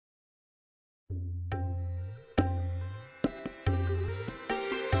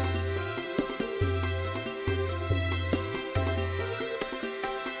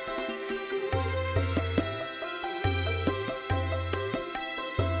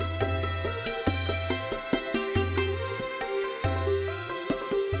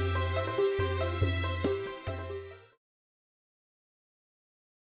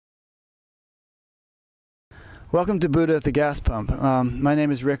Welcome to Buddha at the Gas Pump. My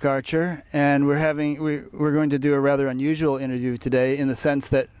name is Rick Archer, and we're going to do a rather unusual interview today in the sense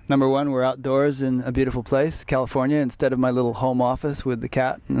that, number one, we're outdoors in a beautiful place, California, instead of my little home office with the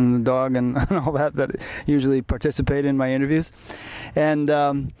cat and the dog and all that usually participate in my interviews.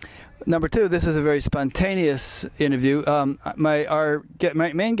 And number two, this is a very spontaneous interview. My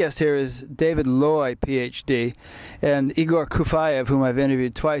main guest here is David Loy, PhD, and Igor Kufayev, whom I've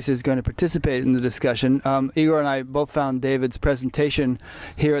interviewed twice, is going to participate in the discussion. Igor and I both found David's presentation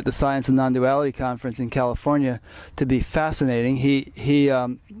here at the Science and Non-Duality Conference in California to be fascinating. He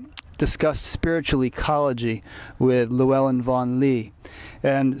discussed spiritual ecology with Llewellyn Vaughan Lee.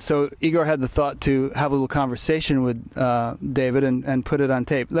 And so Igor had the thought to have a little conversation with David and put it on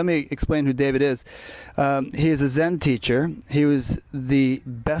tape. Let me explain who David is. He is a Zen teacher. He was the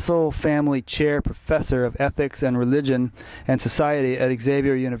Bessel Family Chair Professor of Ethics and Religion and Society at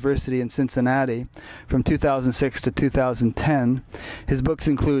Xavier University in Cincinnati from 2006 to 2010. His books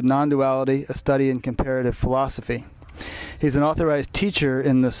include Non-duality, A Study in Comparative Philosophy. He's an authorized teacher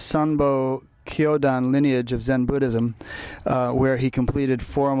in the Sanbo Kyodan lineage of Zen Buddhism, where he completed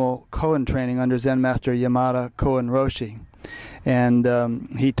formal koan training under Zen master Yamada Koen Roshi. And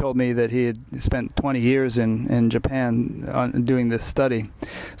he told me that he had spent 20 years in Japan doing this study.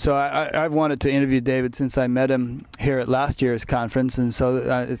 So I've wanted to interview David since I met him here at last year's conference, and so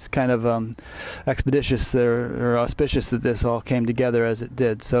it's kind of expeditious or auspicious that this all came together as it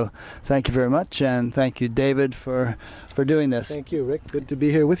did. So thank you very much, and thank you, David, for doing this. Thank you, Rick. Good to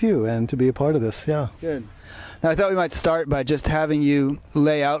be here with you and to be a part of this. Yeah. Good. Now I thought we might start by just having you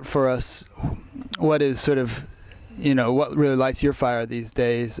lay out for us what is sort of, what really lights your fire these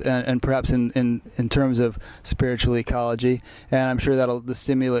days, and perhaps in terms of spiritual ecology. And I'm sure that'll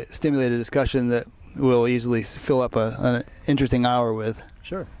stimulate a discussion that we'll easily fill up an interesting hour with.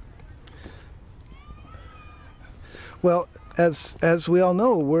 Sure. Well, as we all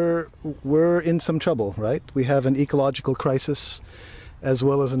know, we're in some trouble, right? We have an ecological crisis as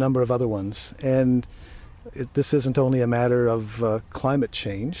well as a number of other ones. And this isn't only a matter of climate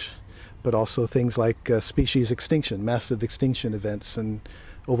change, but also things like species extinction, massive extinction events, and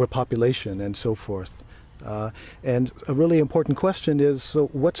overpopulation, and so forth. And a really important question is, so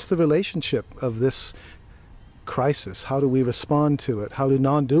what's the relationship of this crisis? How do we respond to it? How do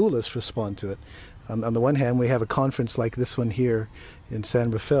non-dualists respond to it? On the one hand, we have a conference like this one here in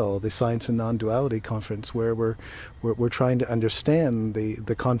San Rafael, the Science and Non-Duality Conference, where we're trying to understand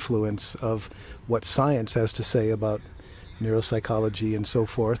the confluence of what science has to say about neuropsychology and so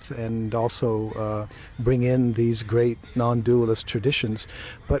forth, and also bring in these great non-dualist traditions.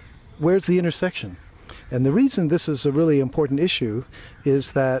 But where's the intersection? And the reason this is a really important issue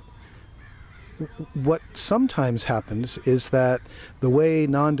is that what sometimes happens is that the way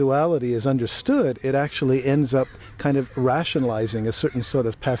non-duality is understood, it actually ends up kind of rationalizing a certain sort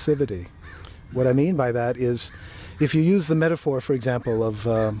of passivity. What I mean by that is, if you use the metaphor, for example,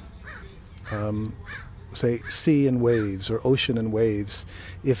 of say sea and waves or ocean and waves,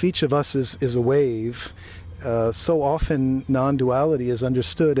 if each of us is a wave, so often non-duality is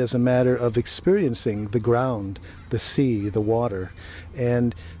understood as a matter of experiencing the ground, the sea, the water.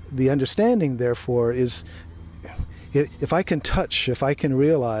 And the understanding, therefore, is if I can touch, if I can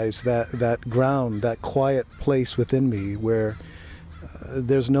realize that ground, that quiet place within me where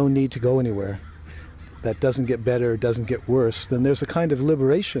there's no need to go anywhere, that doesn't get better, doesn't get worse, then there's a kind of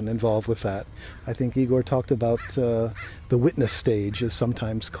liberation involved with that. I think Igor talked about the witness stage, is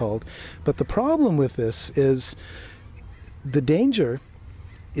sometimes called. But the problem with this is the danger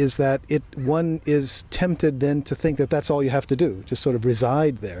is that one is tempted then to think that that's all you have to do, just sort of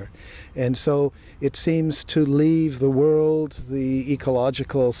reside there. And so it seems to leave the world, the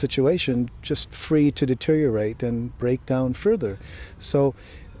ecological situation, just free to deteriorate and break down further. So,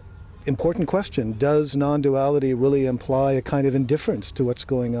 important question, does non-duality really imply a kind of indifference to what's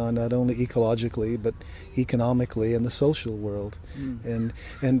going on, not only ecologically, but economically in the social world? And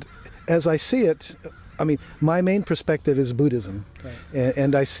as I see it, I mean, my main perspective is Buddhism, right.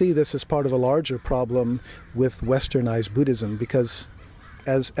 And I see this as part of a larger problem with westernized Buddhism, because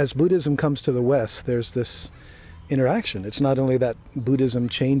as Buddhism comes to the West, there's this interaction. It's not only that Buddhism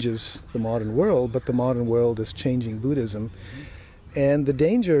changes the modern world, but the modern world is changing Buddhism. And the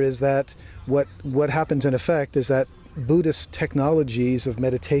danger is that what happens in effect is that Buddhist technologies of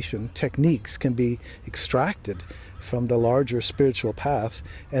meditation, techniques, can be extracted from the larger spiritual path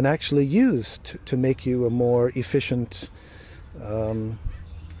and actually used to make you a more efficient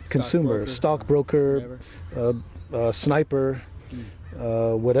consumer, stockbroker, sniper,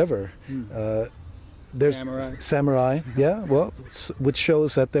 whatever. there's samurai. Yeah, well, which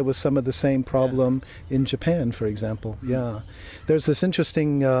shows that there was some of the same problem in Japan, for example. Yeah, there's this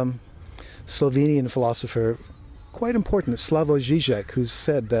interesting Slovenian philosopher, quite important, Slavoj Žižek, who's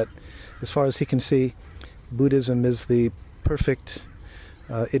said that, as far as he can see, Buddhism is the perfect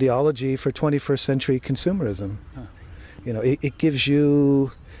ideology for 21st century consumerism. Huh. You know, it gives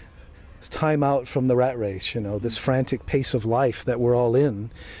you time out from the rat race, you know, this frantic pace of life that we're all in,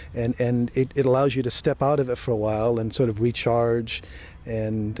 and it allows you to step out of it for a while and sort of recharge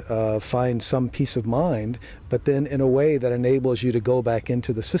and find some peace of mind, but then in a way that enables you to go back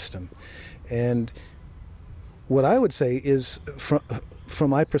into the system. And what I would say is,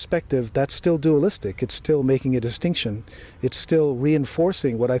 from my perspective, that's still dualistic. It's still making a distinction. It's still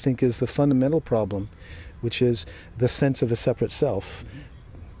reinforcing what I think is the fundamental problem, which is the sense of a separate self. Mm-hmm.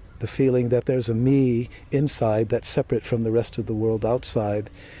 The feeling that there's a me inside that's separate from the rest of the world outside,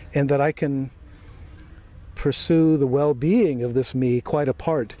 and that I can pursue the well-being of this me quite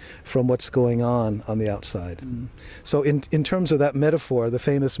apart from what's going on the outside. Mm. So in terms of that metaphor, the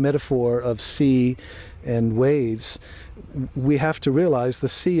famous metaphor of sea and waves, we have to realize the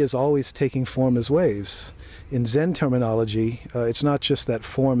sea is always taking form as waves. In Zen terminology, it's not just that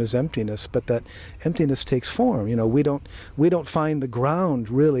form is emptiness, but that emptiness takes form. You know, we don't find the ground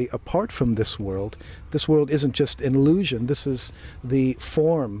really apart from this world. This world isn't just an illusion. This is the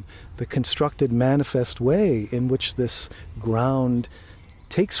form, the constructed manifest way in which this ground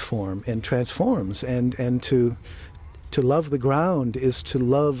takes form and transforms. And to love the ground is to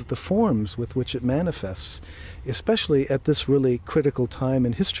love the forms with which it manifests, especially at this really critical time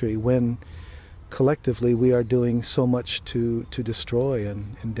in history when collectively we are doing so much to destroy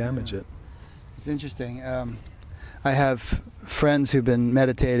and damage it. It's interesting. I have friends who've been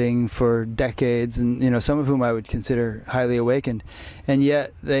meditating for decades, and you know, some of whom I would consider highly awakened, and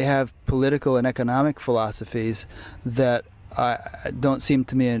yet they have political and economic philosophies that don't seem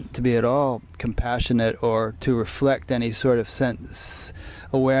to me to be at all compassionate or to reflect any sort of sense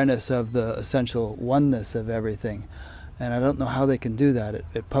awareness of the essential oneness of everything. And I don't know how they can do that.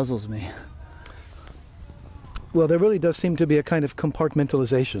 It puzzles me. Well, there really does seem to be a kind of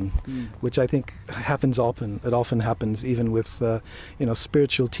compartmentalization, which I think happens often. It often happens even with,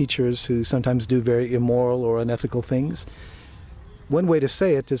 spiritual teachers who sometimes do very immoral or unethical things. One way to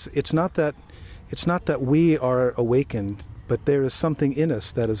say it is, it's not that we are awakened, but there is something in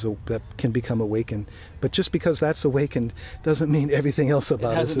us that can become awakened. But just because that's awakened doesn't mean everything else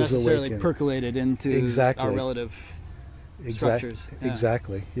about us is awakened. It hasn't necessarily percolated into our relative structures.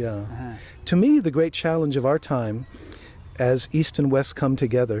 Exactly, yeah. Uh-huh. To me, the great challenge of our time, as East and West come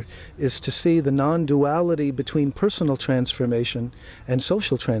together, is to see the non-duality between personal transformation and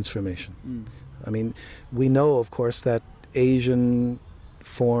social transformation. I mean, we know, of course, that Asian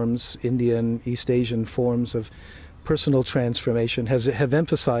forms, Indian, East Asian forms of personal transformation have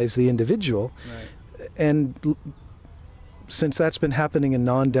emphasized the individual. Right. And since that's been happening in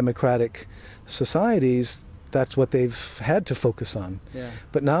non-democratic societies, that's what they've had to focus on. Yeah.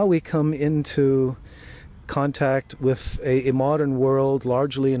 But now we come into contact with a modern world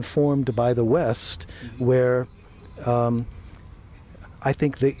largely informed by the West, where I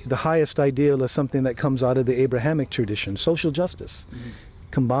think the highest ideal is something that comes out of the Abrahamic tradition, social justice.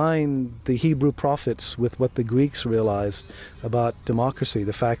 Combine the Hebrew prophets with what the Greeks realized about democracy,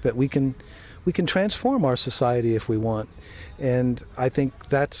 the fact that we can transform our society if we want. And I think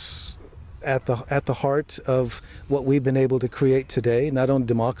that's at the heart of what we've been able to create today, not only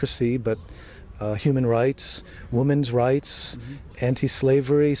democracy, but human rights, women's rights,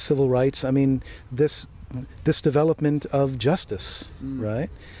 anti-slavery, civil rights. I mean, this development of justice, right?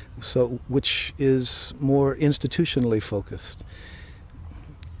 So, which is more institutionally focused.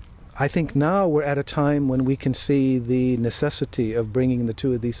 I think now we're at a time when we can see the necessity of bringing the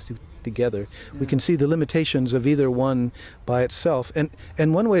two of these two together. Yeah. We can see the limitations of either one by itself. And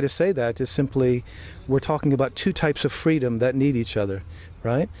one way to say that is simply, we're talking about two types of freedom that need each other,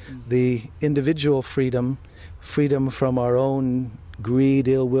 right? The individual freedom from our own greed,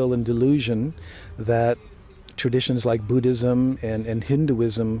 ill will, and delusion that traditions like Buddhism and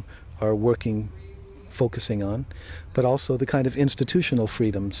Hinduism are focusing on, but also the kind of institutional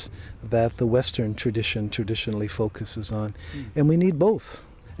freedoms that the Western tradition traditionally focuses on. And we need both.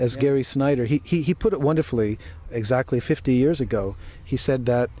 As Gary Snyder, he put it wonderfully exactly 50 years ago. He said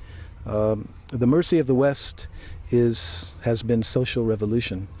that the mercy of the West has been social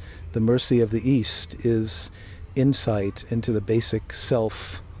revolution. The mercy of the East is insight into the basic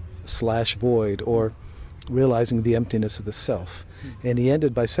self/void, or realizing the emptiness of the self. And he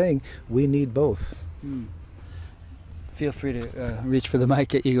ended by saying, we need both. Feel free to reach for the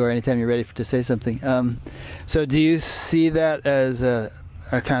mic, Igor, anytime you're ready to say something. So do you see that as a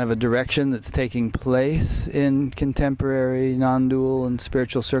kind of a direction that's taking place in contemporary non-dual and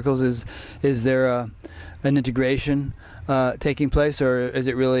spiritual circles? Is there an integration taking place, or is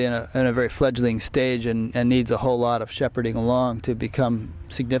it really in a very fledgling stage and needs a whole lot of shepherding along to become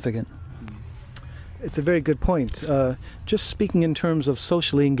significant? It's a very good point. Just speaking in terms of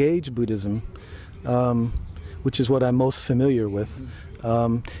socially engaged Buddhism, which is what I'm most familiar with,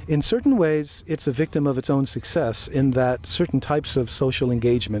 in certain ways it's a victim of its own success in that certain types of social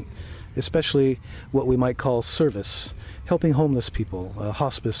engagement, especially what we might call service, helping homeless people,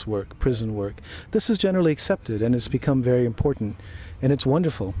 hospice work, prison work, this is generally accepted and it's become very important and it's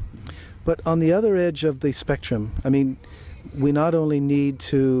wonderful. But on the other edge of the spectrum, I mean, we not only need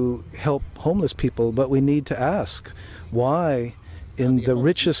to help homeless people, but we need to ask why in the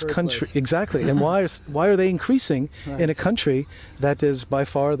richest country, exactly, and why are they increasing in a country that is by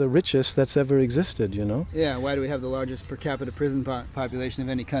far the richest that's ever existed, you know? Yeah, why do we have the largest per capita prison population of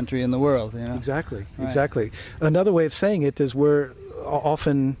any country in the world, you know? Exactly, exactly. Another way of saying it is we're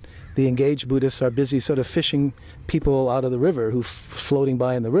often, the engaged Buddhists are busy sort of fishing people out of the river who floating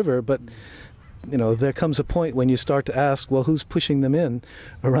by in the river, but you know, there comes a point when you start to ask, well, who's pushing them in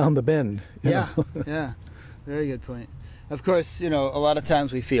around the bend? Yeah, yeah, very good point. Of course, you know, a lot of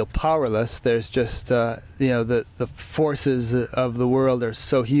times we feel powerless. There's just, you know, the forces of the world are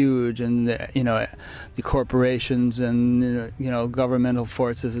so huge, and, you know, the corporations and, you know, governmental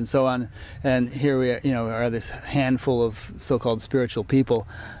forces and so on. And here we are, you know, are this handful of so-called spiritual people.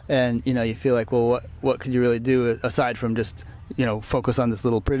 And, you know, you feel like, well, what could you really do aside from just, you know, focus on this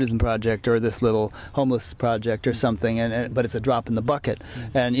little prison project or this little homeless project or something, but it's a drop in the bucket.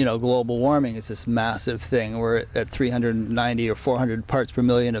 And, you know, global warming is this massive thing. We're at 390 or 400 parts per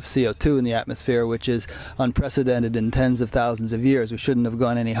million of CO2 in the atmosphere, which is unprecedented in tens of thousands of years. We shouldn't have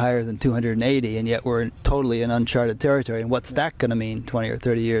gone any higher than 280, and yet we're totally in uncharted territory. And what's that going to mean 20 or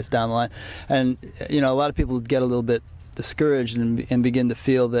 30 years down the line? And, you know, a lot of people get a little bit discouraged and begin to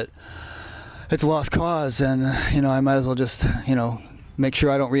feel that it's a lost cause, and, you know, I might as well just, you know, make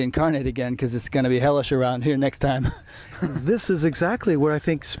sure I don't reincarnate again, because it's going to be hellish around here next time. This is exactly where I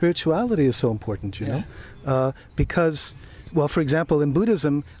think spirituality is so important, you know, because, well, for example, in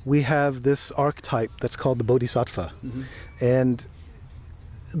Buddhism, we have this archetype that's called the Bodhisattva, and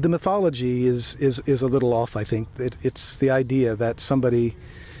the mythology is a little off, I think. It's the idea that somebody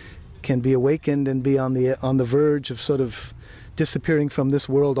can be awakened and be on the verge of sort of disappearing from this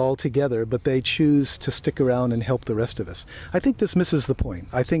world altogether, but they choose to stick around and help the rest of us. I think this misses the point.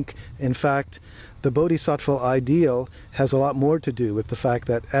 I think, in fact, the Bodhisattva ideal has a lot more to do with the fact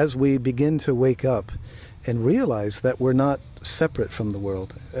that as we begin to wake up and realize that we're not separate from the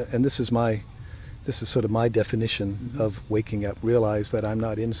world, and this is sort of my definition of waking up, realize that I'm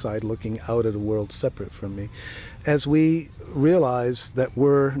not inside looking out at a world separate from me. As we realize that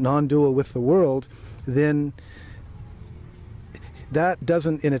we're non-dual with the world, then that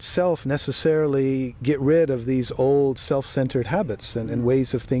doesn't in itself necessarily get rid of these old self-centered habits and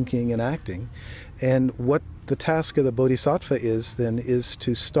ways of thinking and acting. And what the task of the Bodhisattva is then is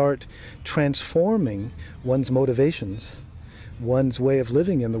to start transforming one's motivations, one's way of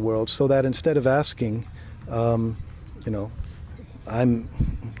living in the world, so that instead of asking, you know,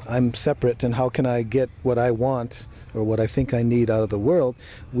 I'm separate and how can I get what I want or what I think I need out of the world,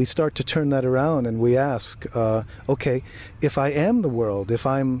 we start to turn that around and we ask, okay, if I am the world, if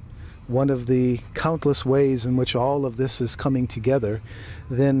I'm one of the countless ways in which all of this is coming together,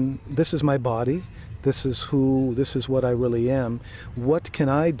 then this is my body, this is what I really am. What can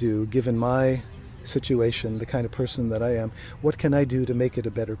I do, given my situation, the kind of person that I am, what can I do to make it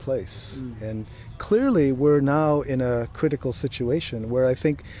a better place? And clearly we're now in a critical situation where I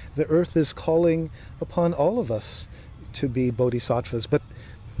think the earth is calling upon all of us to be bodhisattvas. But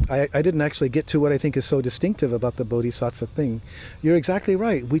I didn't actually get to what I think is so distinctive about the bodhisattva thing. You're exactly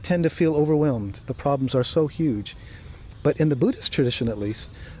right. We tend to feel overwhelmed. The problems are so huge. But in the Buddhist tradition, at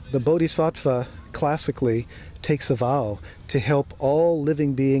least, the bodhisattva classically takes a vow to help all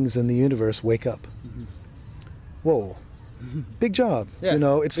living beings in the universe wake up. Whoa. Big job. Yeah, you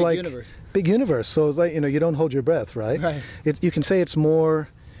know, it's like universe. Big universe. So it's like, you know, you don't hold your breath, right? Right. You can say it's more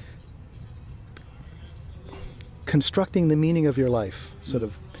constructing the meaning of your life, sort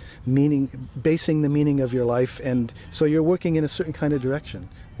of basing the meaning of your life, and so you're working in a certain kind of direction.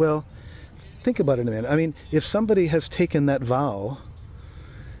 Well, think about it a minute. I mean, if somebody has taken that vow,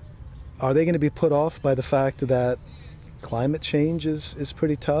 are they going to be put off by the fact that climate change is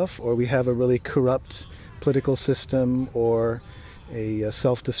pretty tough, or we have a really corrupt political system, or a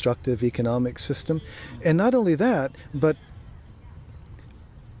self-destructive economic system. And not only that, but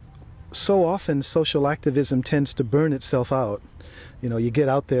so often social activism tends to burn itself out. You know, you get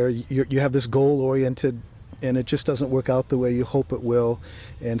out there, you have this goal-oriented, and it just doesn't work out the way you hope it will,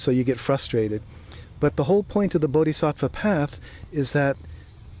 and so you get frustrated. But the whole point of the Bodhisattva path is that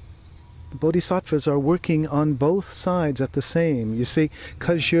Bodhisattvas are working on both sides at the same. You see,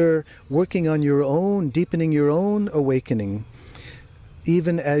 because you're working on your own, deepening your own awakening,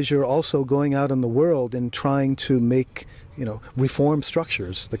 even as you're also going out in the world and trying to make, you know, reform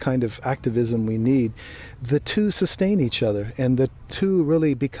structures, the kind of activism we need. The two sustain each other, and the two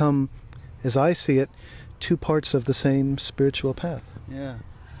really become, as I see it, two parts of the same spiritual path. Yeah.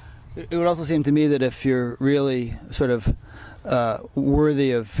 It would also seem to me that if you're really sort of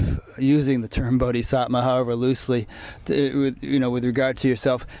worthy of using the term bodhisattva, however loosely, with regard to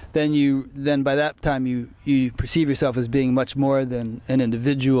yourself, then by that time you perceive yourself as being much more than an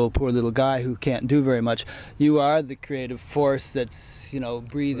individual, poor little guy who can't do very much. You are the creative force that's,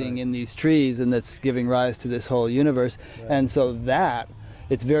 breathing in these trees and that's giving rise to this whole universe. Right. And so that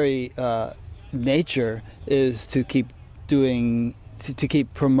its very nature is to keep doing. To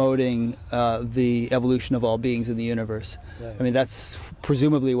keep promoting the evolution of all beings in the universe. Right. I mean, that's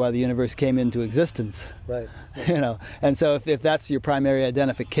presumably why the universe came into existence. Right. And so if that's your primary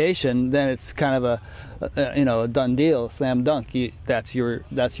identification, then it's kind of a done deal, slam dunk. That's your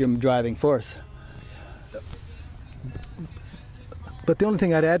driving force. But the only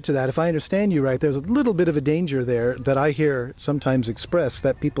thing I'd add to that, if I understand you right, there's a little bit of a danger there that I hear sometimes expressed,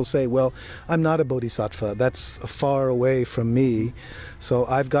 that people say, well, I'm not a bodhisattva. That's far away from me. So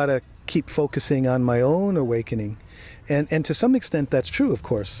I've got to keep focusing on my own awakening. And to some extent, that's true, of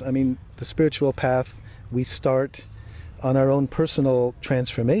course. I mean, the spiritual path, we start on our own personal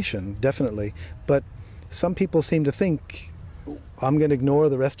transformation, definitely. But some people seem to think, I'm going to ignore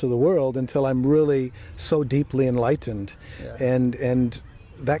the rest of the world until I'm really so deeply enlightened. Yeah. And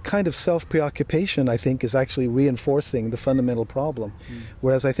that kind of self-preoccupation, I think, is actually reinforcing the fundamental problem.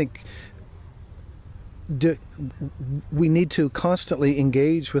 Whereas I think we need to constantly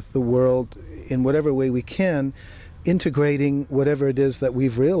engage with the world in whatever way we can, integrating whatever it is that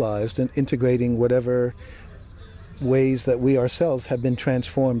we've realized and integrating whatever ways that we ourselves have been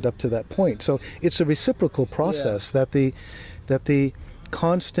transformed up to that point. So it's a reciprocal process. Yeah. that the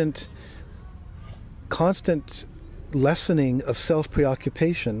constant lessening of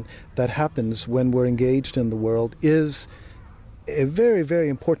self-preoccupation that happens when we're engaged in the world is a very, very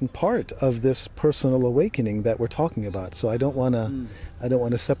important part of this personal awakening that we're talking about. So I don't want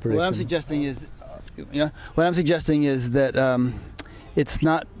to separate. What I'm suggesting is that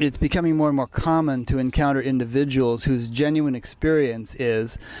it's becoming more and more common to encounter individuals whose genuine experience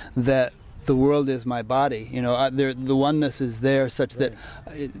is that the world is my body. The oneness is there, such that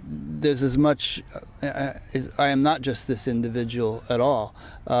there's as much. I am not just this individual at all.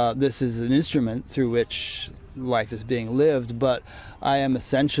 This is an instrument through which life is being lived, but I am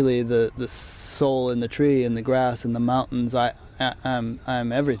essentially the soul in the tree, in the grass, in the mountains.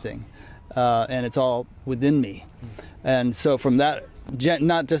 I'm everything, and it's all within me. And so from that,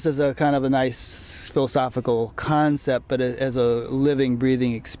 not just as a kind of a nice philosophical concept, but as a living,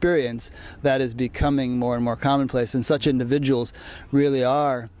 breathing experience that is becoming more and more commonplace. And such individuals really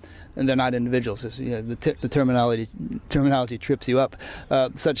are, and they're not individuals. The terminology trips you up.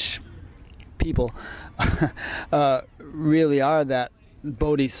 Such people really are that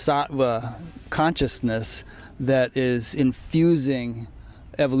bodhisattva consciousness that is infusing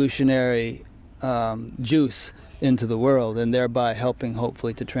evolutionary juice into the world, and thereby helping,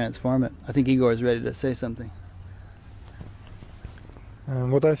 hopefully, to transform it. I think Igor is ready to say something.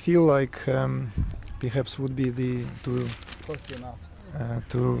 What I feel like perhaps would be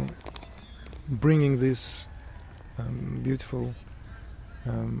to bringing this beautiful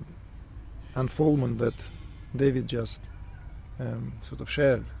unfoldment that David just sort of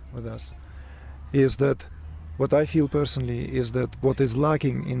shared with us, is that what I feel personally is that what is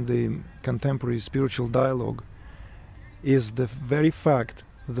lacking in the contemporary spiritual dialogue is the very fact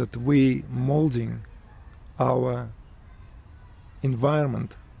that we molding our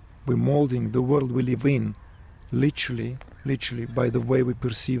environment, we're molding the world we live in, literally by the way we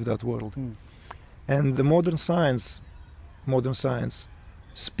perceive that world. And the modern science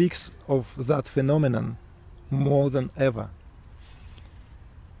speaks of that phenomenon more than ever.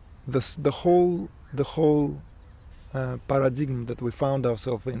 The whole paradigm that we found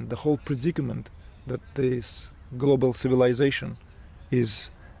ourselves in, the whole predicament that this global civilization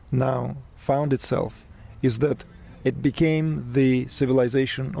is now found itself, is that it became the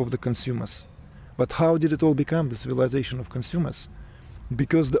civilization of the consumers. But how did it all become the civilization of consumers?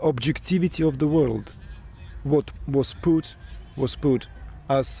 because the objectivity of the world, what was put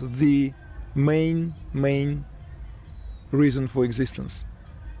as the main reason for existence.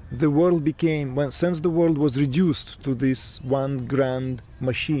 The world became, since the world was reduced to this one grand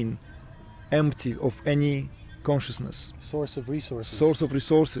machine, empty of any consciousness, Source of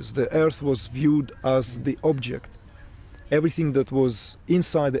resources. the earth was viewed as the object. Everything that was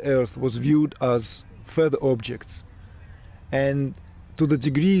inside the earth was viewed as further objects. And to the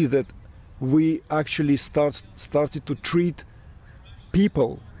degree that we actually started to treat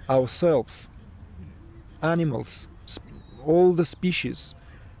people, ourselves, animals, all the species,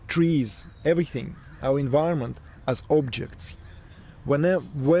 trees, everything, our environment, as objects.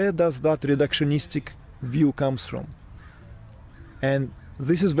 Where does that reductionistic view comes from? And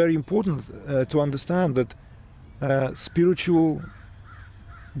this is very important to understand, that spiritual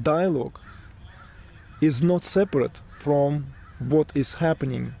dialogue is not separate from what is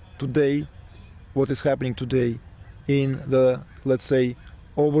happening today in the, let's say,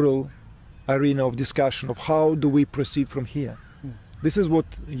 overall arena of discussion of how do we proceed from here. This is what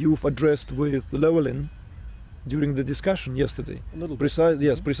you've addressed with Llewellyn during the discussion yesterday. A little bit.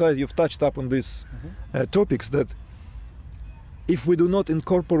 Precisely. You've touched up on these topics, that if we do not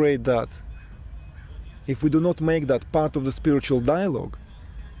incorporate that, if we do not make that part of the spiritual dialogue,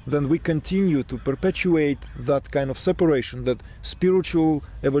 then we continue to perpetuate that kind of separation, that spiritual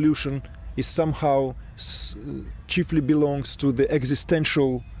evolution is somehow chiefly belongs to the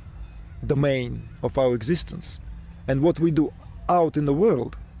existential domain of our existence. And what we do out in the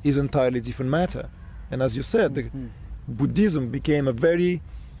world is entirely different matter. And as you said, Buddhism became a very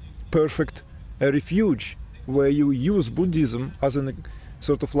perfect refuge, where you use Buddhism as a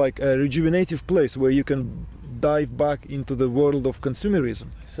sort of like a rejuvenative place where you can dive back into the world of consumerism.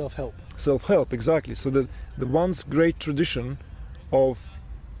 Self-help, exactly. So the once great tradition of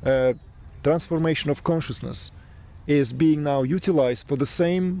transformation of consciousness is being now utilized for the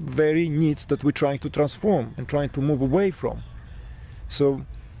same very needs that we're trying to transform and trying to move away from. So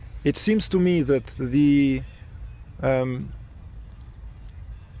it seems to me that the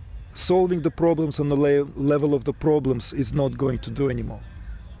solving the problems on the level of the problems is not going to do anymore.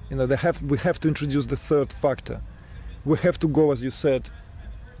 You know, we have to introduce the third factor. We have to go, as you said,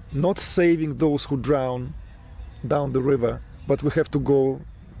 not saving those who drown down the river, but we have to go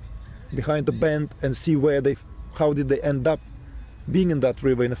behind the bend and see how did they end up being in that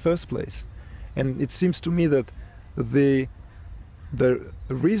river in the first place. And it seems to me that the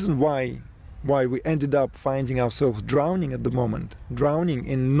reason why we ended up finding ourselves drowning at the moment, drowning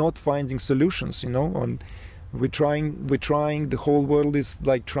in not finding solutions, we're trying, the whole world is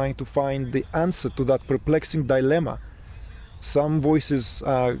like trying to find the answer to that perplexing dilemma. Some voices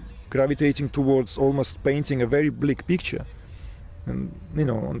are gravitating towards almost painting a very bleak picture. And,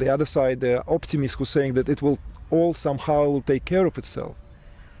 on the other side, there are optimists who are saying that it will all somehow take care of itself.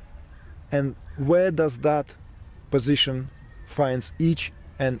 And where does that position finds each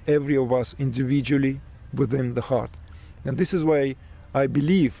and every of us individually within the heart? And this is why I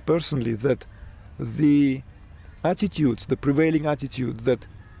believe personally that the prevailing attitude that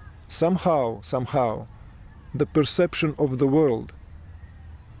somehow the perception of the world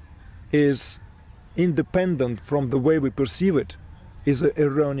is independent from the way we perceive it is an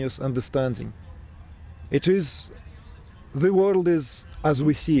erroneous understanding. The world is as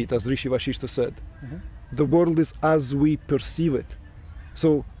we see it, as Rishi Vashishta said. The world is as we perceive it.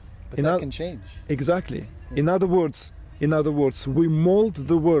 So, but that can change. Exactly. In other words, we mold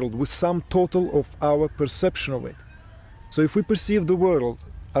the world with sum total of our perception of it. So if we perceive the world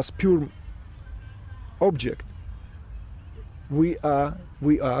as pure object, we are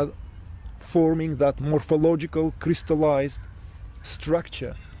forming that morphological, crystallized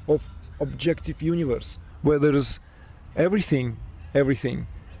structure of objective universe, where there is everything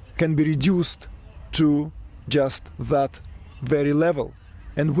can be reduced to just that very level.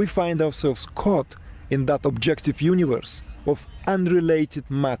 And we find ourselves caught in that objective universe of unrelated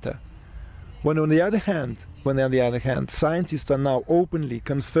matter. When on the other hand, scientists are now openly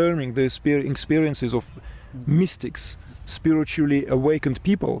confirming the experiences of mystics, spiritually awakened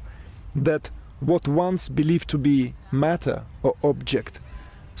people, that what once believed to be matter or object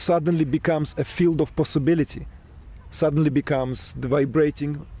suddenly becomes a field of possibility, suddenly becomes the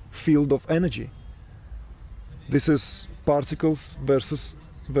vibrating field of energy. This is particles versus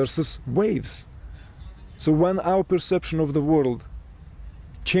waves. So when our perception of the world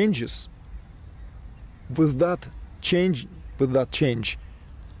changes, with that change,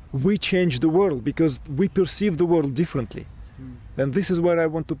 we change the world, because we perceive the world differently. And this is where I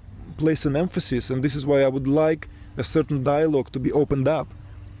want to place an emphasis, and this is why I would like a certain dialogue to be opened up.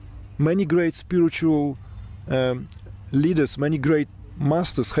 Many great spiritual leaders, many great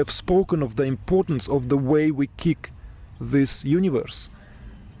masters have spoken of the importance of the way we kick this universe.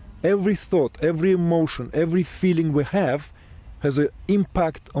 Every thought, every emotion, every feeling we have has an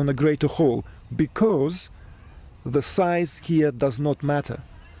impact on a greater whole, because the size here does not matter.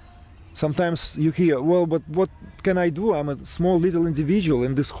 Sometimes you hear, well, but what can I do? I'm a small little individual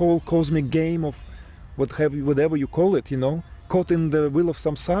in this whole cosmic game of whatever you call it, you know, caught in the wheel of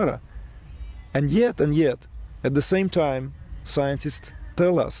samsara. And yet, at the same time, scientists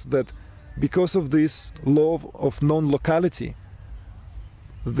tell us that because of this law of non-locality,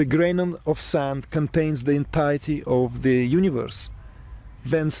 the grain of sand contains the entirety of the universe.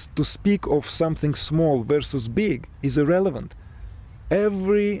 Thence, to speak of something small versus big is irrelevant.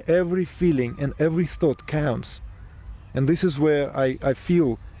 Every feeling and every thought counts. And this is where I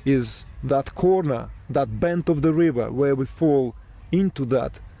feel is that corner, that bend of the river, where we fall into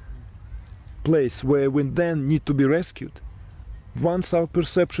that place where we then need to be rescued. Once our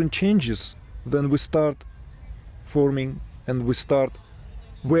perception changes, then we start forming, and we start,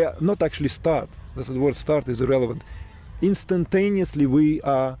 where not actually start, that's the word start is irrelevant. Instantaneously we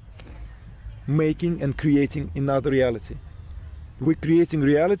are making and creating another reality. We're creating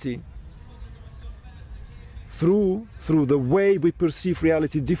reality through the way we perceive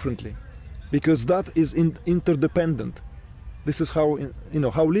reality differently, because that is interdependent. This is how,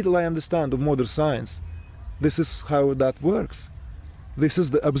 how little I understand of modern science. This is how that works. This is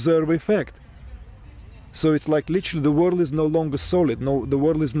the observer effect. So it's like literally the world is no longer solid. No, the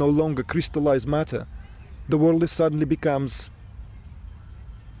world is no longer crystallized matter. The world suddenly becomes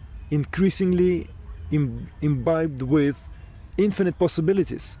increasingly imbibed with infinite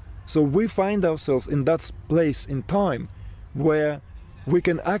possibilities. So we find ourselves in that place in time where we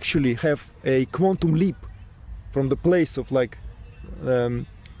can actually have a quantum leap from the place of again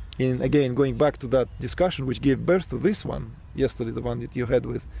going back to that discussion which gave birth to this one yesterday, the one that you had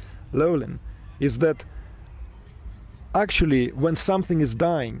with Lowlin, is that actually when something is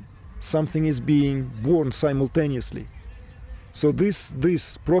dying, something is being born simultaneously. So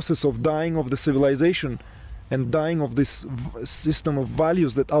this process of dying of the civilization and dying of this system of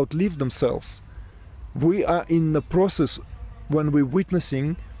values that outlive themselves, we are in the process when we're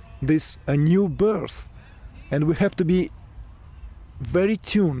witnessing this a new birth. And we have to be very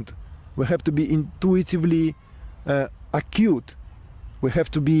tuned. We have to be intuitively acute. We have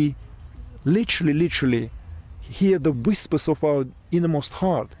to be literally hear the whispers of our innermost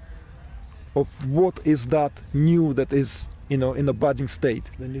heart of what is that new that is, in a budding state.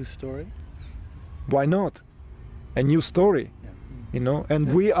 The new story? Why not? A new story, yeah. And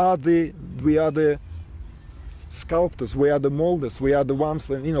yeah. we are the sculptors, we are the molders, we are the ones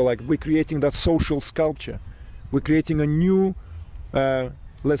that, we're creating that social sculpture. We're creating a new,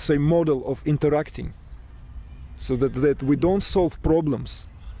 let's say, model of interacting, so that we don't solve problems.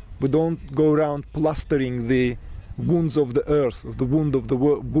 We don't go around plastering the wounds of the earth, the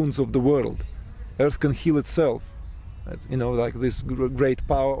wounds of the world. Earth can heal itself, like this great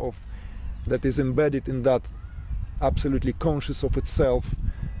power that is embedded in that absolutely conscious of itself,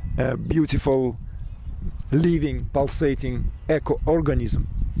 beautiful, living, pulsating eco-organism.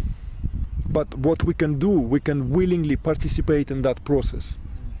 But what we can do, we can willingly participate in that process.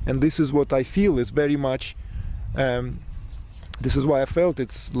 And this is what I feel is very much, this is why I felt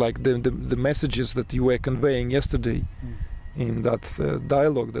it's like the messages that you were conveying yesterday in that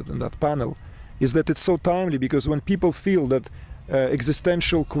dialogue, in that panel, is that it's so timely, because when people feel that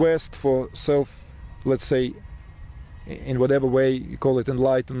existential quest for self, let's say, in whatever way you call it,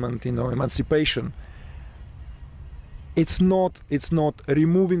 enlightenment, emancipation, it's not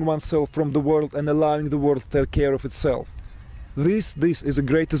removing oneself from the world and allowing the world to take care of itself. This is the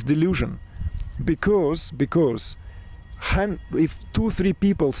greatest delusion, because if 2-3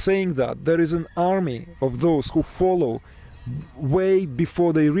 people saying that, there is an army of those who follow way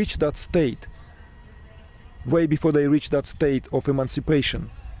before they reach that state, of emancipation,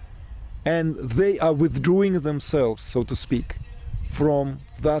 and they are withdrawing themselves, so to speak, from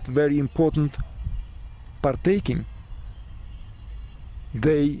that very important partaking.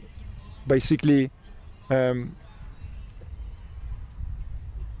 They basically they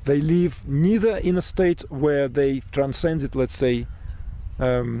live neither in a state where they transcended, let's say,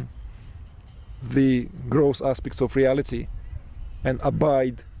 the gross aspects of reality and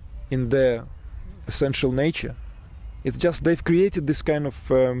abide in their essential nature. It's just they've created this kind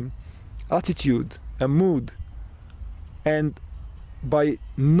of attitude, a mood, and by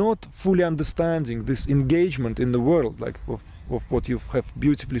not fully understanding this engagement in the world, like of what you have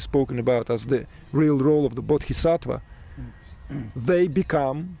beautifully spoken about as the real role of the bodhisattva, they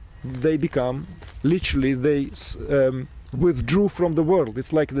become literally, they withdrew from the world.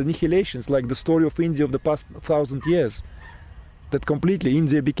 It's like the annihilation. It's like the story of India of the past 1,000 years, that completely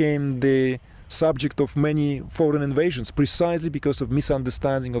India became the subject of many foreign invasions precisely because of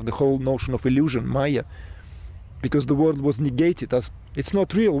misunderstanding of the whole notion of illusion, Maya, because the world was negated as it's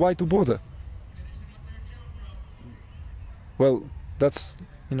not real. Why to bother? Well, that's,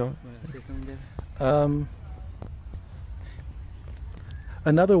 you know.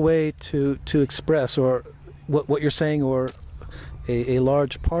 Another way to express, or what you're saying, or a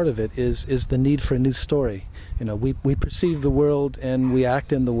large part of it is the need for a new story. You know, we perceive the world and we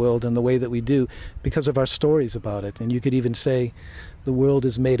act in the world in the way that we do because of our stories about it. And you could even say the world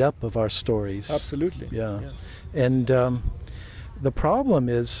is made up of our stories. Absolutely. Yeah. And the problem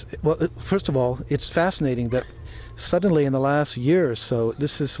is, well, first of all, it's fascinating that suddenly in the last year or so,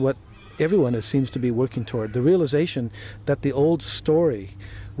 this is what everyone seems to be working toward, the realization that the old story,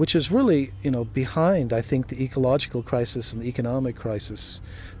 which is really, you know, behind, I think, the ecological crisis and the economic crisis,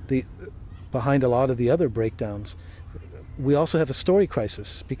 behind a lot of the other breakdowns, we also have a story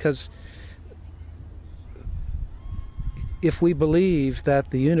crisis, because if we believe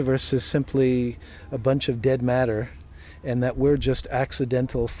that the universe is simply a bunch of dead matter, and that we're just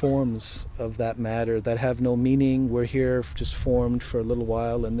accidental forms of that matter that have no meaning, we're here just formed for a little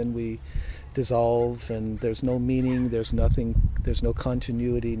while and then we dissolve and there's no meaning, there's nothing, there's no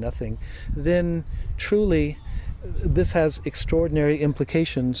continuity, nothing, then truly this has extraordinary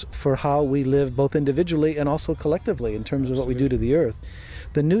implications for how we live both individually and also collectively in terms of what we do to the earth.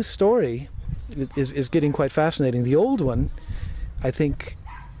 The new story is getting quite fascinating. The old one, I think,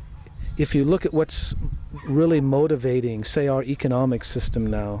 if you look at what's really motivating, say, our economic system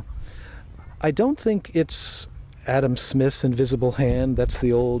now, I don't think it's Adam Smith's invisible hand, that's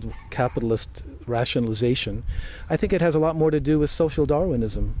the old capitalist rationalization. I think it has a lot more to do with social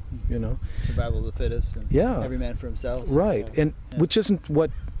Darwinism, you know. Survival of the fittest, and every man for himself. Right, and which isn't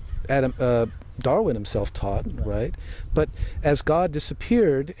what Darwin himself taught, right? But as God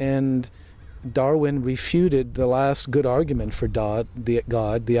disappeared and Darwin refuted the last good argument for the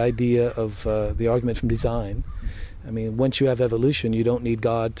idea of the argument from design. I mean, once you have evolution, you don't need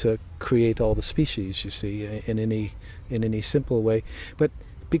God to create all the species, you see, in any simple way. But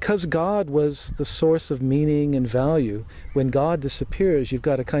because God was the source of meaning and value, when God disappears, you've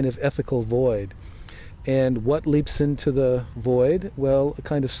got a kind of ethical void. And what leaps into the void? Well, a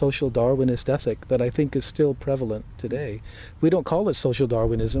kind of social Darwinist ethic that I think is still prevalent today. We don't call it social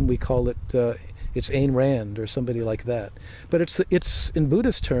Darwinism, we call it, it's Ayn Rand or somebody like that. But it's in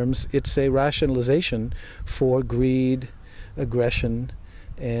Buddhist terms, it's a rationalization for greed, aggression,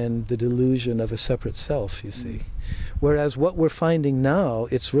 and the delusion of a separate self, you see. Whereas what we're finding now,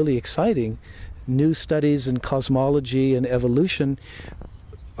 it's really exciting, new studies in cosmology and evolution.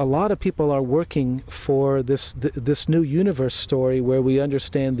 A lot of people are working for this new universe story where we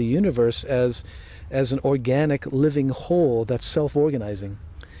understand the universe as an organic living whole that's self-organizing.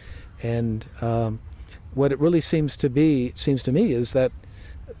 And what it really seems to me is that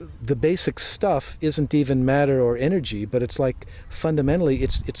the basic stuff isn't even matter or energy, but it's like fundamentally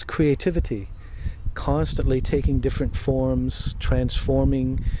it's creativity, constantly taking different forms,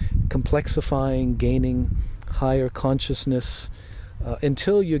 transforming, complexifying, gaining higher consciousness,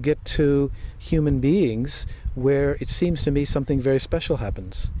 until you get to human beings where it seems to me something very special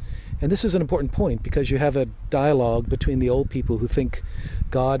happens. And this is an important point because you have a dialogue between the old people who think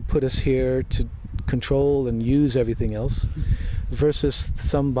God put us here to control and use everything else versus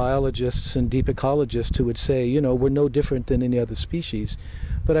some biologists and deep ecologists who would say, you know, we're no different than any other species.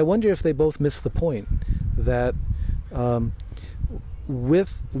 But I wonder if they both miss the point that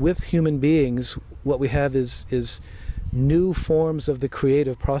with human beings, what we have is new forms of the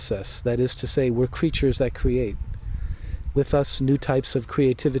creative process. That is to say, we're creatures that create. With us, new types of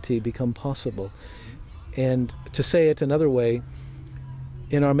creativity become possible. And to say it another way,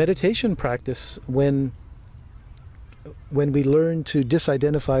 in our meditation practice, when we learn to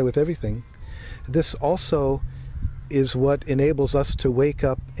disidentify with everything, this also is what enables us to wake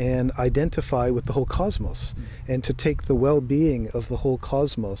up and identify with the whole cosmos, and to take the well-being of the whole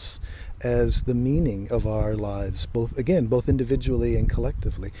cosmos as the meaning of our lives, both individually and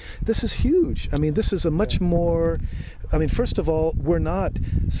collectively. This is huge. I mean, this is a much more, I mean, first of all, we're not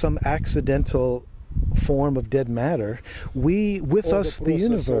some accidental form of dead matter. With us, the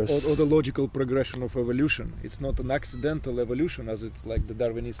universe. Or the logical progression of evolution. It's not an accidental evolution as it's like the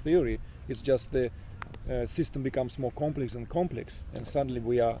Darwinist theory. It's just the system becomes more complex and complex, and suddenly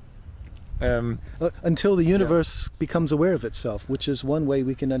we are until the universe becomes aware of itself, which is one way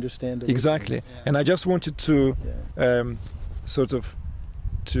we can understand it. Exactly. Yeah. And I just wanted to sort of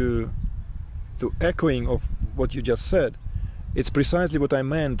to echoing of what you just said. It's precisely what I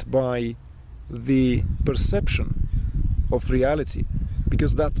meant by the perception of reality,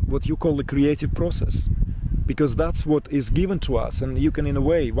 because that's what you call the creative process, because that's what is given to us. And you can, in a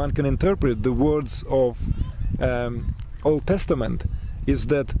way, one can interpret the words of Old Testament is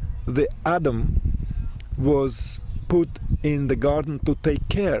that the Adam was put in the garden to take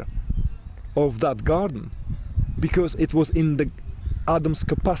care of that garden, because it was in the Adam's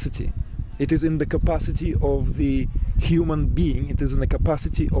capacity. It is in the capacity of the human being, it is in the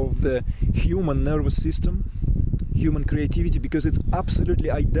capacity of the human nervous system, human creativity, because it's absolutely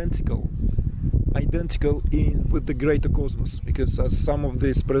identical with the greater cosmos. Because as some of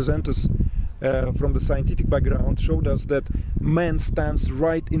these presenters from the scientific background showed us, that man stands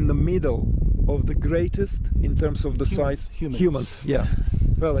right in the middle of the greatest in terms of the size. Humans. Yeah.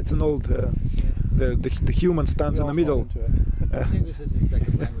 Well, it's an old. The human stands in the middle. English is his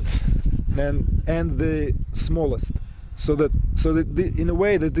second language. And the smallest. So that in a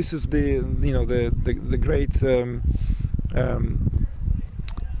way that this is the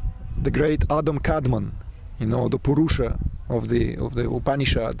great Adam Kadmon, the Purusha of the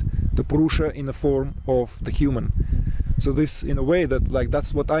Upanishad, the Purusha in the form of the human. So this, in a way,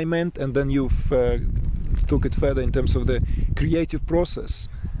 that's what I meant, and then you've took it further in terms of the creative process.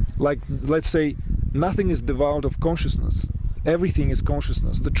 Like, let's say, nothing is devoid of consciousness. Everything is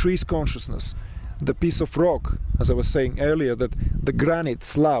consciousness. The tree is consciousness. The piece of rock, as I was saying earlier, that the granite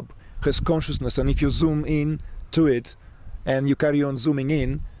slab has consciousness, and if you zoom in to it and you carry on zooming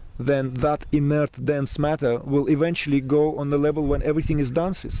in, then that inert dense matter will eventually go on the level when everything is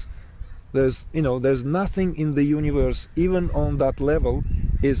dances. There's nothing in the universe, even on that level,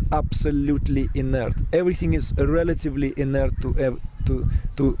 is absolutely inert. Everything is relatively inert to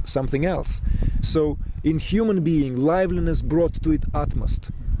something else. So in human being, liveliness brought to its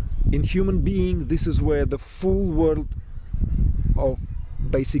utmost. In human being, this is where the full world of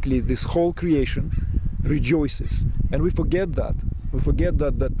basically this whole creation rejoices. And we forget that. We forget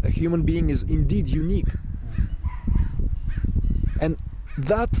that a human being is indeed unique. And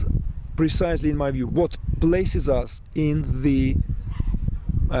that, precisely in my view, what places us in the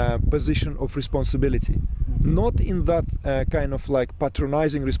position of responsibility. Not in that kind of like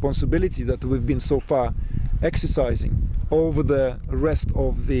patronizing responsibility that we've been so far exercising over the rest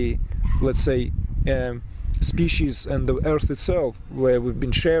of the, let's say, species and the earth itself, where we've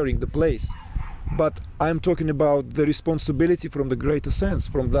been sharing the place. But I'm talking about the responsibility from the greater sense,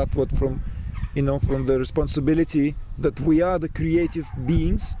 from the responsibility that we are the creative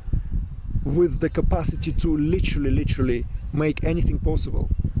beings with the capacity to literally make anything possible.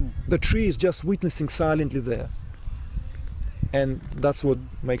 The tree is just witnessing silently there, and that's what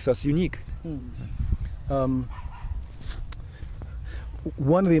makes us unique. One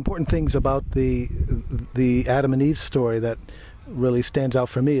of the important things about the Adam and Eve story that really stands out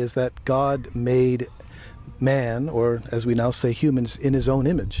for me is that God made man, or as we now say humans, in his own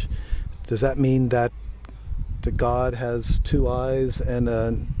image. Does that mean that the God has two eyes and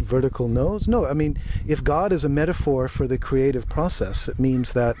a vertical nose? No, I mean, if God is a metaphor for the creative process, it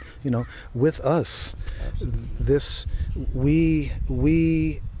means that, with us, this we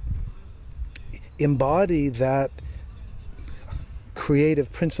embody that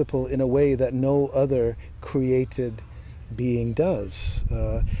creative principle in a way that no other created being does,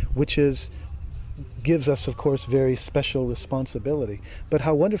 which gives us, of course, very special responsibility. But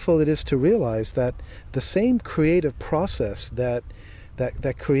how wonderful it is to realize that the same creative process that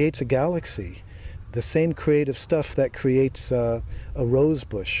creates a galaxy, the same creative stuff that creates a rose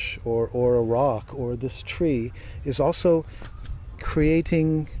bush or a rock or this tree, is also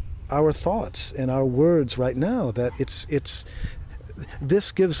creating our thoughts and our words right now. That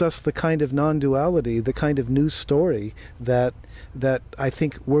this gives us the kind of non-duality, the kind of new story that I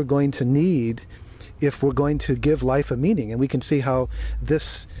think we're going to need if we're going to give life a meaning. And we can see how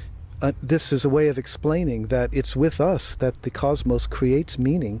this is a way of explaining that it's with us that the cosmos creates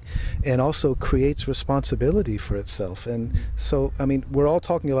meaning and also creates responsibility for itself. And so, I mean, we're all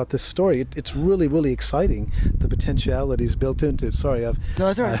talking about this story. It's really, really exciting, the potentialities built into it. Sorry, No,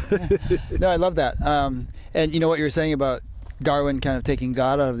 that's all right. No, I love that. And what you were saying about Darwin kind of taking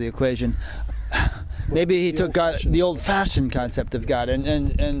God out of the equation. Maybe he took God, the old-fashioned concept of God,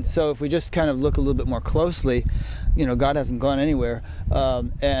 and so if we just kind of look a little bit more closely, God hasn't gone anywhere,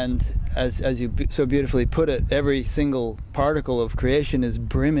 and as you so beautifully put it, every single particle of creation is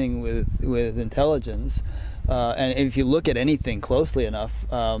brimming with intelligence. And if you look at anything closely enough,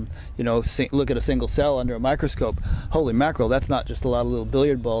 look at a single cell under a microscope, holy mackerel, that's not just a lot of little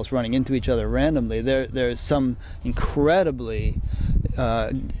billiard balls running into each other randomly. There's some incredibly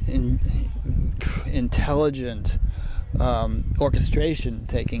intelligent orchestration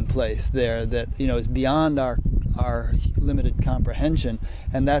taking place there that is beyond our limited comprehension,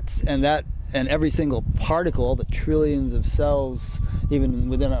 and every single particle, all the trillions of cells, even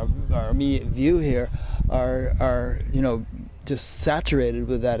within our immediate view here, are just saturated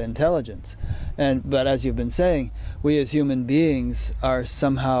with that intelligence. But as you've been saying, we as human beings are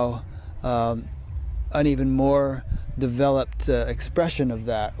somehow an even more developed expression of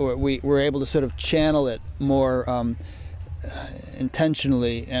that, or we're able to sort of channel it more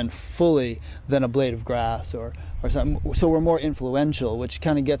intentionally and fully than a blade of grass or something. So we're more influential, which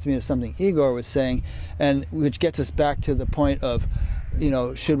kind of gets me to something Igor was saying, and which gets us back to the point of,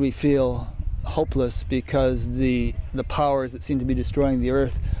 should we feel hopeless because the powers that seem to be destroying the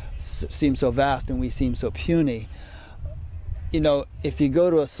earth seem so vast and we seem so puny? If you go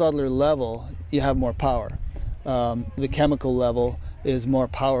to a subtler level, you have more power. The chemical level is more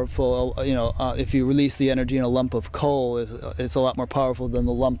powerful. If you release the energy in a lump of coal, it's a lot more powerful than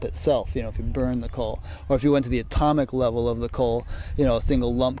the lump itself. If you burn the coal, or if you went to the atomic level of the coal, a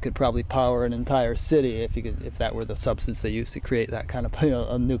single lump could probably power an entire city if that were the substance they used to create that kind of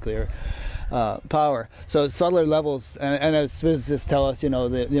a nuclear power. So subtler levels, and as physicists tell us,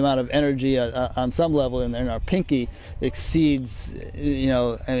 the amount of energy on some level in our pinky exceeds,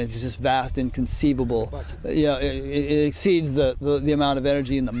 and it's just vast, inconceivable. It exceeds the amount of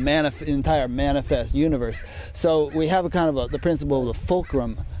energy in the entire manifest universe. So we have a kind of the principle of the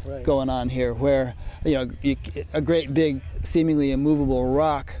fulcrum going on here, where a great big, seemingly immovable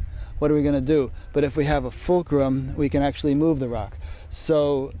rock. What are we going to do? But if we have a fulcrum, we can actually move the rock.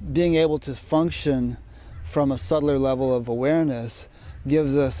 So being able to function from a subtler level of awareness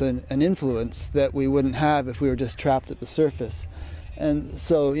gives us an influence that we wouldn't have if we were just trapped at the surface. And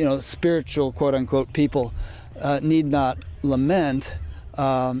so, spiritual, quote-unquote, people need not lament.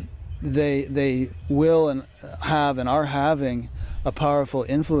 They will and have and are having a powerful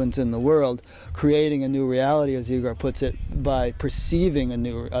influence in the world, creating a new reality, as Igor puts it, by perceiving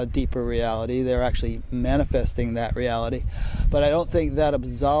a deeper reality. They're actually manifesting that reality. But I don't think that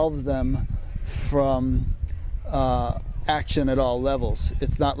absolves them from action at all levels.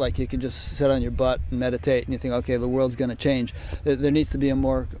 It's not like you can just sit on your butt and meditate and you think, okay, the world's going to change. There needs to be a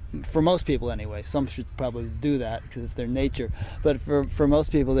more, for most people anyway, some should probably do that because it's their nature, but for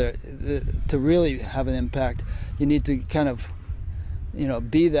most people, to really have an impact, you need to kind of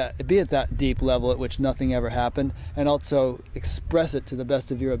be at that deep level at which nothing ever happened, and also express it to the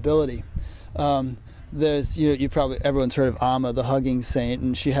best of your ability. There's everyone's heard of Amma, the hugging saint,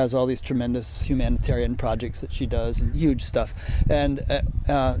 and she has all these tremendous humanitarian projects that she does, and huge stuff, and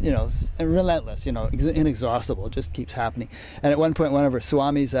and relentless, inexhaustible. It just keeps happening. And at one point, one of her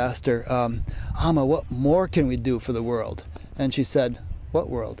swamis asked her, Amma, what more can we do for the world? And she said, what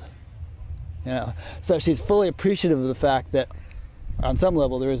world? So she's fully appreciative of the fact that on some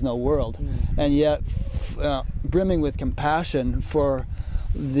level there is no world, and yet brimming with compassion for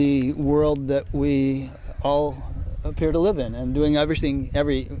the world that we all appear to live in, and doing everything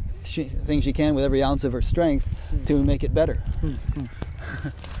she can with every ounce of her strength to make it better.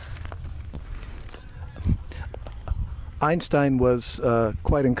 Einstein was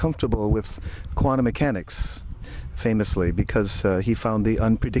quite uncomfortable with quantum mechanics, famously, because he found the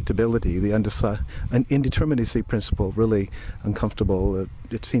unpredictability, the indeterminacy principle really uncomfortable.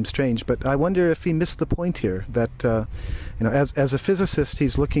 It seems strange, but I wonder if he missed the point here. That as a physicist, he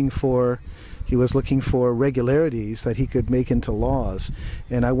was looking for regularities that he could make into laws,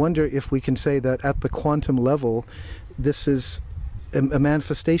 and I wonder if we can say that at the quantum level, this is a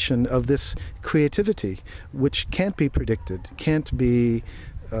manifestation of this creativity, which can't be predicted, can't be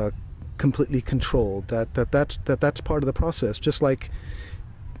completely controlled. That's part of the process. Just like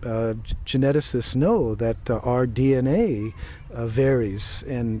geneticists know that our DNA varies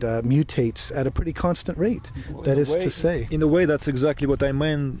and mutates at a pretty constant rate. Well, that is to say, in a way, that's exactly what I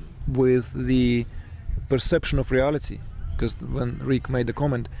meant with the perception of reality. Because when Rick made the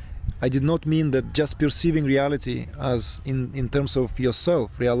comment, I did not mean that just perceiving reality as in terms of yourself,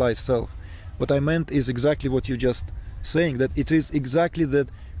 realized self. What I meant is exactly what you just saying, that it is exactly that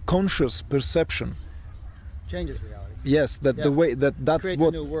conscious perception changes reality. Yes, that the way that's creates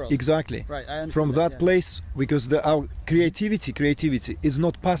what a new world. Exactly. Right, I understand from that place, because our creativity is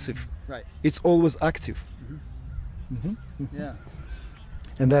not passive. Right. It's always active. Yeah.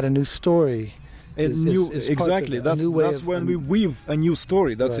 And that a new story is exactly. That's when we weave a new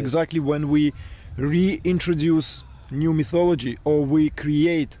story. That's exactly when we reintroduce new mythology, or we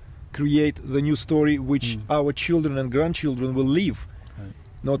create the new story which our children and grandchildren will live. Right.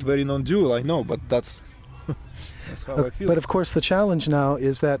 Not very non-dual, I know, but that's that's how I feel. But of course, the challenge now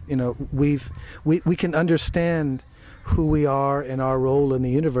is that we can understand who we are and our role in the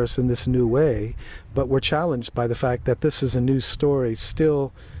universe in this new way, but we're challenged by the fact that this is a new story,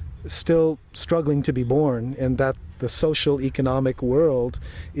 still struggling to be born, and that the social economic world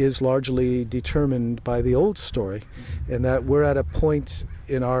is largely determined by the old story, and that we're at a point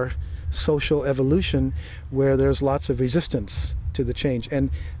in our social evolution where there's lots of resistance to the change. And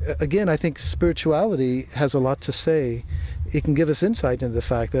again, I think spirituality has a lot to say. It can give us insight into the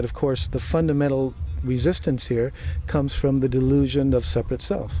fact that, of course, the fundamental resistance here comes from the delusion of separate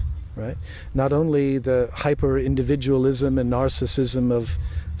self, right? Not only the hyper-individualism and narcissism of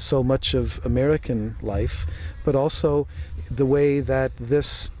so much of American life, but also the way that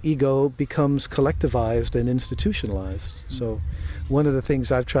this ego becomes collectivized and institutionalized. So one of the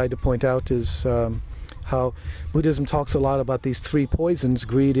things I've tried to point out is how Buddhism talks a lot about these three poisons: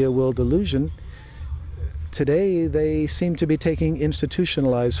 greed, ill will, delusion. Today they seem to be taking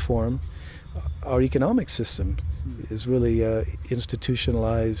institutionalized form. Our economic system is really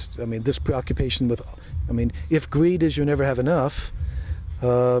institutionalized. I mean, this preoccupation with, if greed is you never have enough,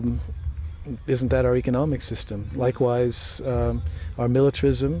 isn't that our economic system? Likewise, our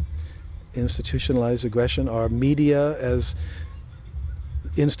militarism, institutionalized aggression, our media as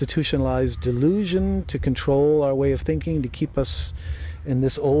institutionalized delusion to control our way of thinking, to keep us in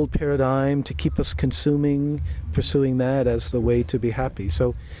this old paradigm, to keep us consuming, pursuing that as the way to be happy.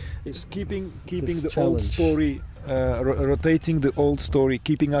 So it's keeping the old story, rotating the old story,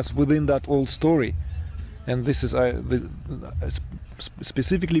 keeping us within that old story. And this is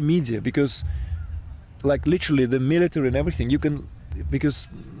specifically media, because like literally the military and everything, you can, because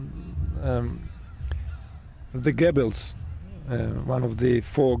the Goebbels, one of the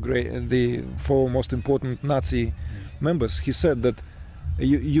four most important Nazi members, he said that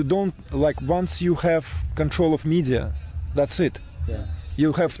you don't, like, once you have control of media, that's it. Yeah.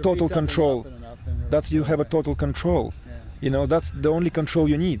 You have total control. That's, you have a total control. Yeah. You know, that's the only control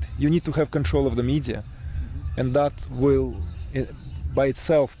you need. You need to have control of the media, and that will by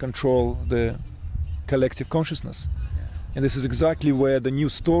itself control the collective consciousness. And this is exactly where the new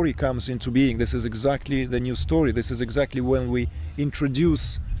story comes into being. This is exactly the new story. This is exactly when we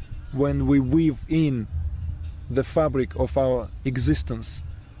introduce, when we weave in the fabric of our existence,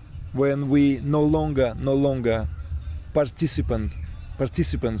 when we no longer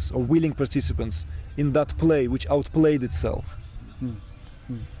participants or willing participants in that play which outplayed itself.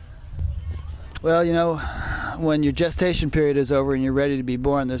 Well, you know, when your gestation period is over and you're ready to be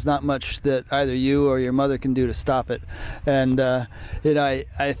born, there's not much that either you or your mother can do to stop it. And you know,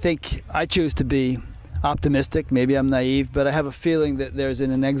 I think I choose to be optimistic. Maybe I'm naive, but I have a feeling that there's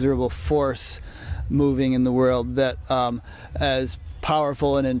an inexorable force moving in the world that, as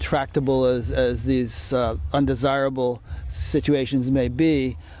powerful and intractable as these undesirable situations may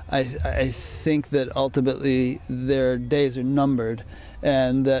be, I think that ultimately their days are numbered,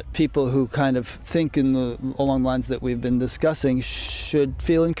 and that people who kind of think along the lines that we've been discussing should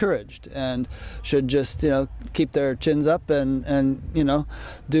feel encouraged and should just, you know, keep their chins up and you know,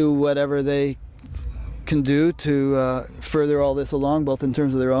 do whatever they can do to further all this along, both in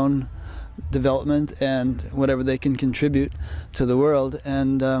terms of their own development and whatever they can contribute to the world.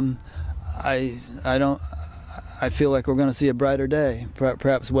 And I feel like we're going to see a brighter day,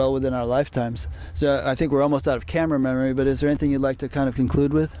 perhaps well within our lifetimes. So I think we're almost out of camera memory, but is there anything you'd like to kind of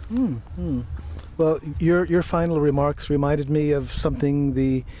conclude with? Well, your final remarks reminded me of something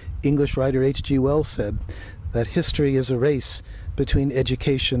the English writer H.G. Wells said, that history is a race between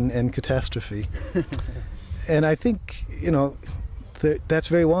education and catastrophe. And I think, you know, that's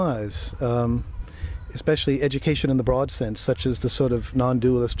very wise, especially education in the broad sense, such as the sort of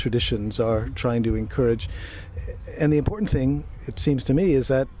non-dualist traditions are trying to encourage. And the important thing, it seems to me, is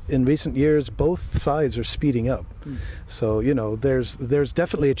that in recent years both sides are speeding up. So, you know, there's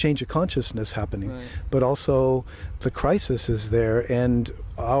definitely a change of consciousness happening, right. But also the crisis is there, and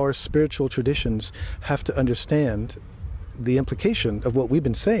our spiritual traditions have to understand the implication of what we've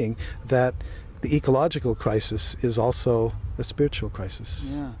been saying, that the ecological crisis is also a spiritual crisis.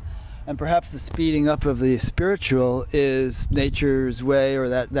 Yeah. And perhaps the speeding up of the spiritual is nature's way, or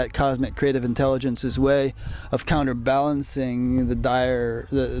that cosmic creative intelligence's way of counterbalancing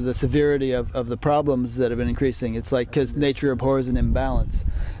the severity of the problems that have been increasing. It's like, because nature abhors an imbalance,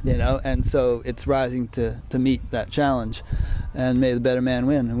 and so it's rising to meet that challenge. And may the better man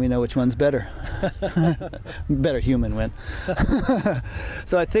win, and we know which one's better. Better human win.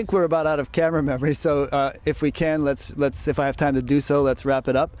 So I think we're about out of camera memory, so if we can, let's if I have time to do so, let's wrap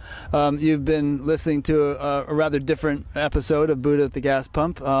it up. You've been listening to a rather different episode of Buddha at the Gas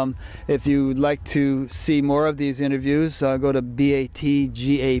Pump. If you would like to see more of these interviews, go to batgap.com,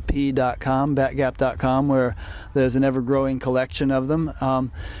 batgap.com, where there's an ever-growing collection of them.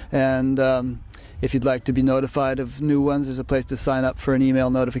 If you'd like to be notified of new ones, there's a place to sign up for an email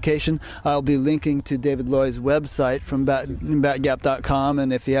notification. I'll be linking to David Loy's website from batgap.com,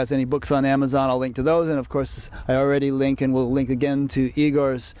 and if he has any books on Amazon, I'll link to those. And of course, I already link, and will link again, to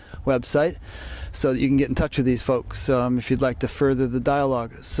Igor's website, so that you can get in touch with these folks if you'd like to further the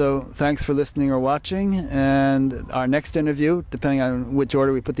dialogue. So thanks for listening or watching, and our next interview, depending on which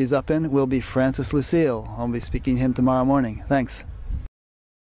order we put these up in, will be Francis Lucille. I'll be speaking to him tomorrow morning. Thanks.